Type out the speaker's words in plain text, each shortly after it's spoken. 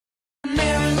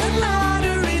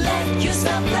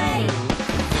yourself play.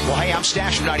 Well, hey, I'm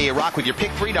Stash from 98 Rock with your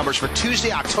Pick 3 numbers for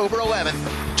Tuesday, October 11th,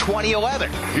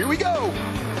 2011. Here we go.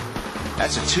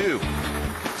 That's a 2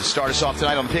 to start us off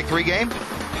tonight on the Pick 3 game.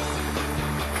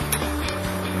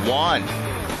 1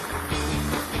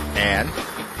 and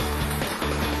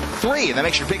 3, and that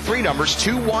makes your Pick 3 numbers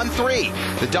 2, 1, 3.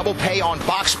 The double pay on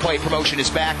box play promotion is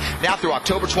back now through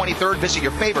October 23rd. Visit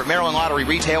your favorite Maryland Lottery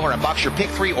retailer and box your Pick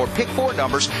 3 or Pick 4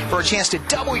 numbers for a chance to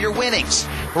double your winnings.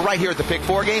 We're right here at the Pick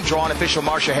 4 game. Drawing official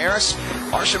Marsha Harris.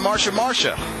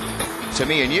 Marsha. To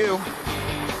me and you.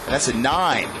 And that's a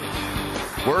 9.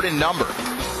 Word and number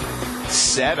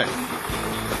 7.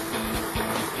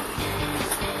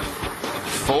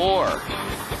 4.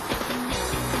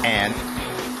 And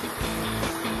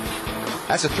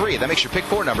that's a 3. That makes your Pick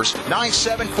 4 numbers 9,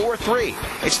 7, 4, 3.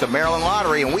 It's the Maryland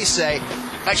Lottery, and we say,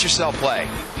 let yourself play.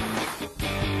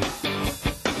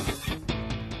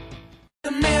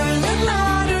 The Maryland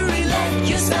Lottery, let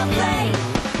yourself play.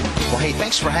 Well, hey,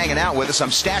 thanks for hanging out with us.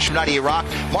 I'm Stash from 98 Rock.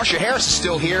 Marsha Harris is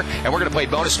still here, and we're going to play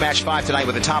Bonus Match 5 tonight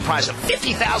with a top prize of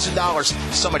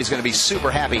 $50,000. Somebody's going to be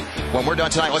super happy when we're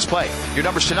done tonight. Let's play. Your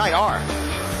numbers tonight are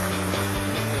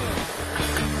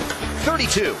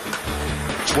 32,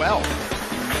 12,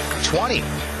 20,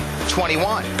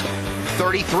 21,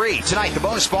 33. Tonight, the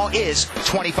bonus ball is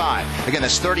 25. Again,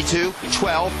 that's 32,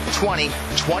 12, 20,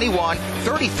 21,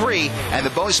 33, and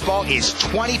the bonus ball is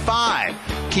 25.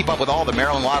 Keep up with all the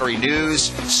Maryland Lottery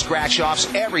news,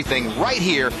 scratch-offs, everything right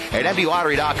here at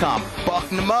MDLottery.com. Buck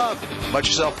them up. Let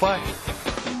yourself play.